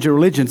change of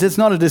religions. It's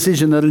not a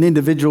decision that an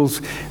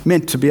individual's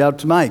meant to be able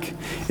to make.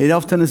 It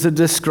often is a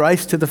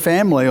disgrace to the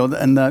family,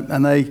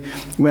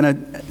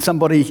 when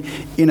somebody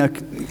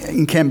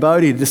in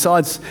Cambodia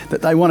decides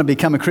that they want to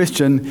become a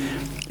Christian,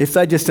 if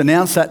they just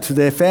announce that to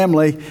their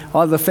family,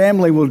 either the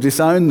family will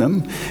disown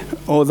them,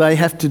 or they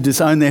have to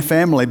disown their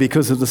family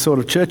because of the sort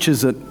of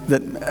churches that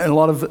a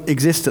lot of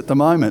exist at the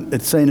moment.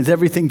 It's seen as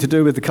everything to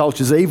do with the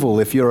culture's evil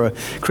if you're a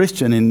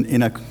Christian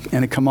in a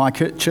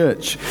Khmer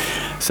church.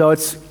 So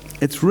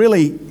it's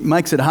really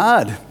makes it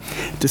hard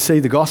to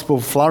see the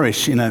gospel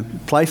flourish in a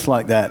place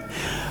like that.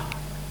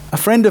 A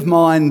friend of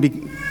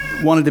mine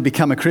wanted to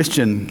become a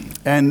Christian,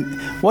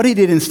 and what he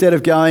did, instead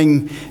of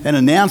going and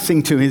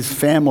announcing to his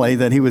family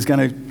that he was going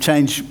to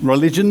change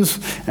religions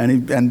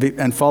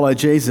and follow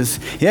Jesus,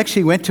 he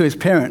actually went to his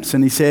parents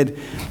and he said,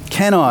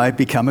 "Can I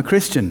become a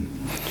Christian?"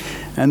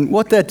 And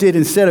what that did,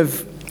 instead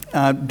of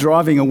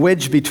driving a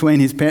wedge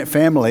between his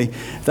family,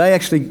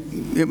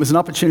 it was an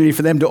opportunity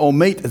for them to all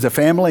meet as a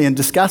family and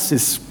discuss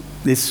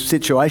this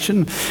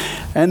situation.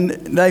 And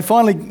they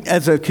finally,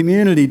 as a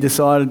community,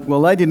 decided,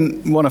 well, they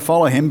didn't want to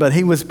follow him, but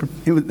they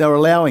were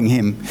allowing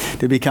him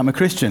to become a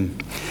Christian.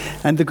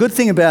 And the good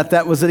thing about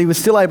that was that he was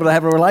still able to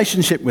have a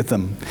relationship with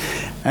them.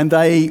 And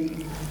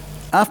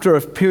after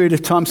a period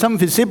of time, some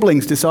of his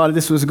siblings decided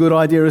this was a good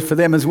idea for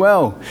them as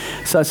well.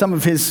 So some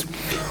of his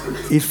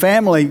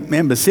family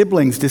members,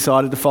 siblings,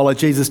 decided to follow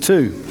Jesus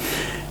too.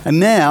 And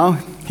now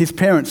his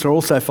parents are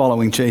also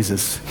following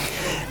Jesus.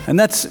 And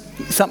that's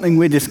something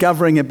we're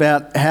discovering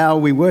about how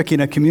we work in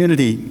a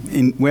community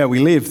where we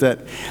live, that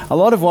a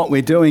lot of what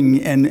we're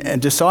doing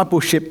and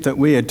discipleship that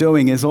we are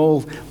doing is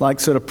all like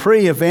sort of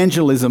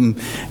pre-evangelism,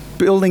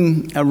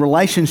 building a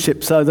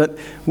relationship so that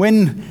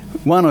when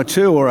one or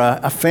two or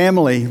a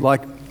family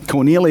like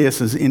Cornelius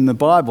is in the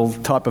Bible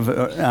type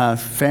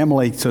of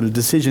family sort of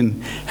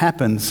decision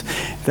happens,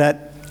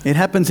 that it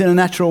happens in a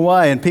natural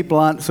way, and people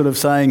aren't sort of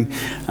saying,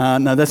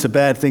 no, that's a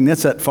bad thing,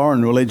 that's that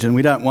foreign religion,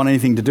 we don't want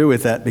anything to do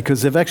with that,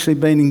 because they've actually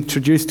been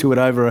introduced to it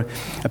over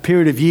a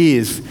period of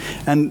years.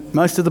 And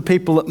most of the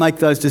people that make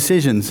those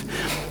decisions,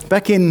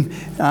 back in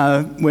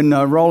when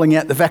rolling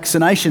out the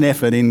vaccination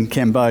effort in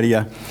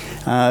Cambodia,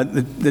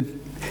 the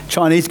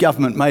Chinese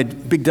government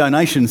made big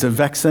donations of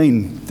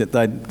vaccine that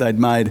they'd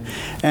made.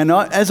 And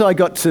as I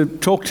got to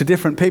talk to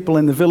different people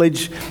in the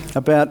village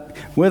about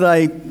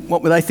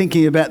what were they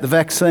thinking about the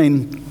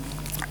vaccine,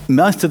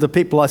 most of the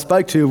people I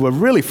spoke to were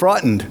really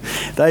frightened.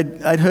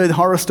 I'd heard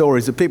horror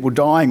stories of people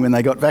dying when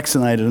they got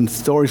vaccinated and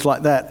stories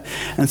like that.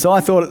 And so I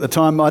thought at the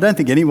time, I don't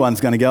think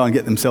anyone's going to go and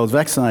get themselves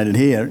vaccinated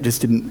here.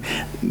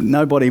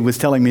 Nobody was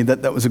telling me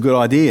that was a good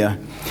idea.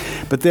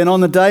 But then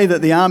on the day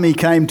that the army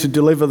came to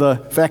deliver the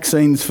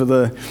vaccines for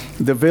the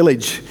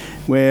village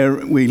where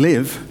we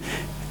live,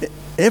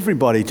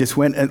 everybody just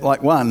went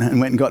like one and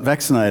went and got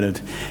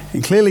vaccinated.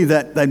 And clearly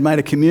that they'd made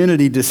a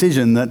community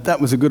decision that that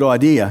was a good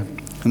idea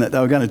and that they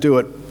were going to do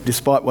it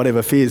despite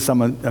whatever fears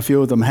a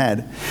few of them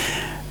had.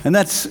 And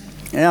that's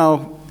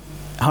our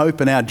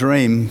hope and our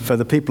dream for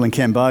the people in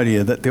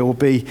Cambodia, that there will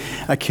be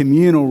a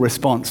communal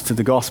response to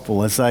the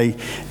gospel as they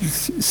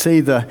see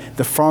the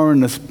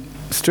foreigners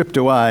stripped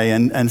away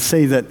and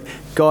see that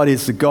God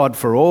is the God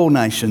for all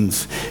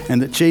nations,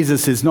 and that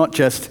Jesus is not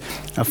just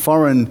a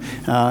foreign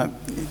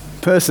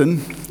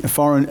person,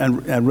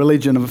 a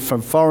religion for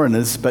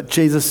foreigners, but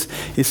Jesus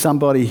is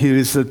somebody who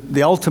is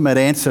the ultimate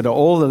answer to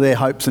all of their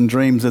hopes and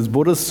dreams as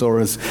Buddhists or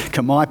as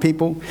Khmer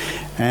people.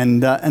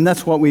 And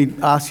that's what we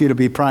ask you to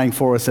be praying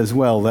for us as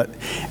well, that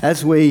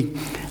as we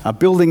are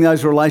building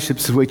those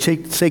relationships, as we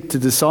seek to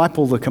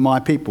disciple the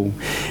Khmer people,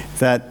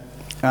 that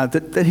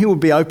he will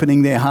be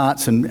opening their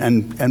hearts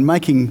and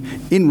making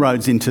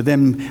inroads into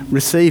them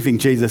receiving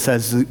Jesus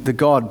as the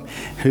God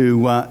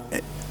who,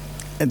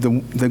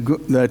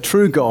 the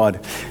true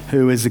God,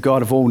 who is the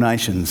God of all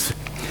nations.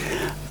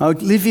 I'll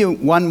leave you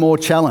one more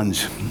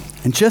challenge.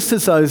 And just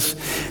as those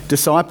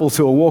disciples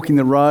who were walking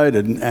the road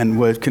and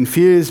were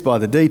confused by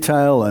the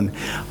detail, and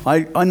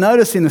I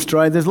notice in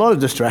Australia there's a lot of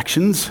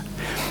distractions.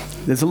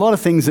 There's a lot of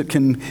things that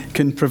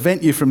can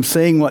prevent you from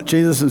seeing what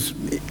Jesus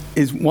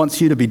wants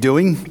you to be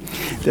doing.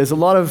 There's a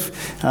lot of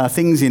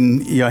things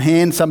in your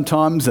hand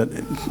sometimes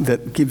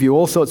that give you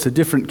all sorts of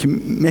different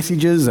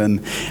messages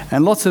and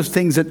lots of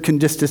things that can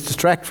just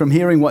distract from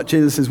hearing what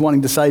Jesus is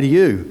wanting to say to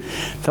you.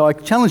 So I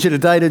challenge you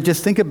today to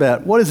just think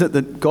about, what is it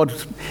that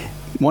God's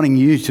wanting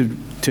you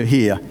to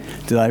hear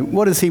today?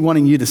 What is he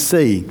wanting you to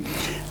see?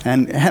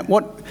 And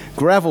what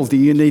gravel do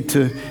you need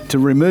to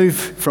remove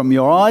from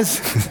your eyes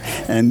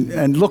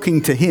and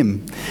looking to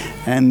him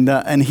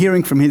and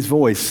hearing from his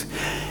voice?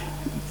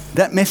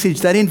 That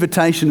message, that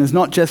invitation is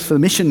not just for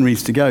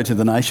missionaries to go to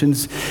the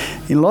nations.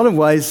 In a lot of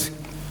ways,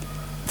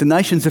 the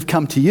nations have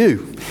come to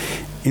you.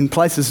 In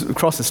places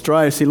across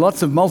Australia, I see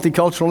lots of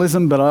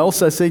multiculturalism, but I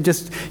also see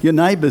just your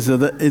neighbours.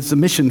 It's the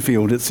mission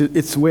field.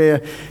 It's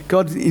where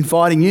God's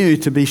inviting you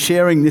to be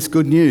sharing this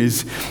good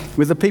news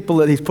with the people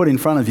that he's put in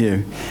front of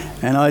you.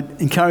 And I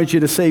encourage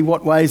you to see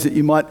what ways that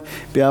you might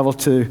be able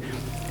to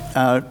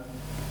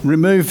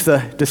remove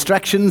the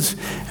distractions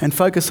and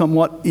focus on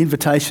what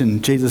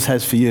invitation Jesus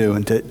has for you,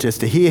 and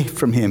to hear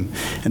from him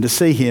and to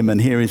see him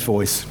and hear his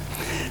voice.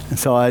 And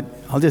so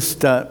I'll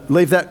just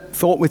leave that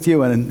thought with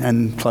you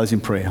and close in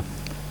prayer.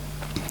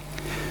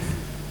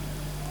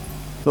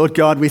 Lord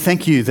God, we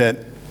thank you that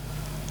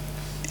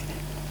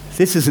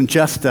this isn't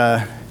just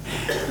a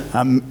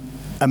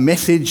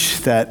message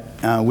that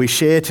we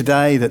share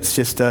today that's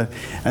just a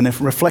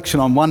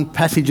reflection on one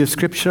passage of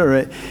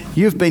Scripture.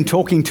 You've been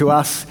talking to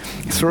us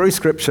through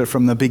Scripture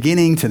from the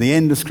beginning to the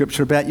end of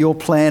Scripture about your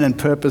plan and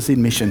purpose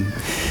in mission.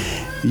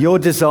 Your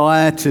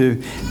desire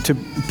to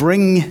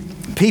bring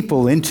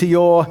people into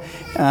your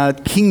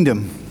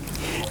kingdom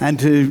and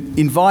to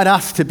invite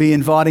us to be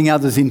inviting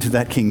others into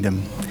that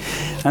kingdom.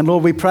 And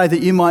Lord, we pray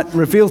that you might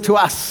reveal to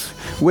us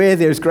where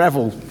there's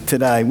gravel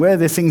today, where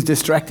there's things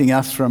distracting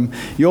us from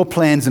your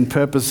plans and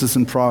purposes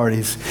and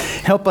priorities.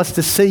 Help us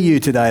to see you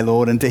today,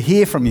 Lord, and to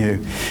hear from you,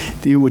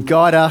 that you would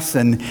guide us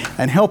and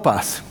help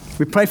us.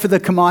 We pray for the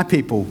Khmer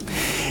people,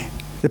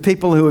 the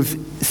people who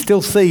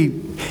still see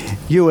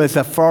you as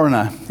a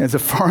foreigner, as a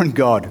foreign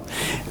God.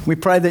 We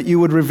pray that you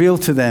would reveal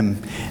to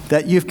them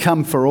that you've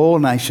come for all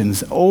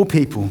nations, all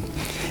people,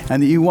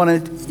 and that you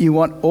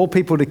want all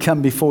people to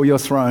come before your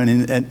throne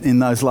in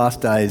those last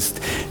days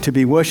to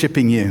be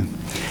worshipping you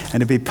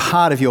and to be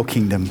part of your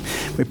kingdom.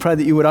 We pray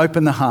that you would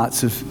open the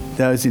hearts of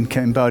those in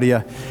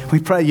Cambodia. We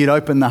pray you'd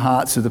open the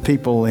hearts of the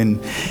people in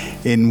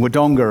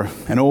Wodonga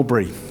and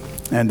Albury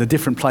and the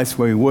different places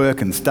where we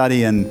work and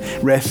study and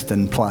rest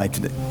and play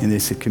in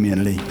this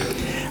community.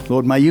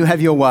 Lord, may you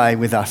have your way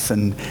with us,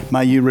 and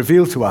may you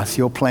reveal to us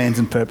your plans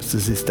and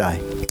purposes this day.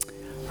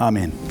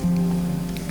 Amen.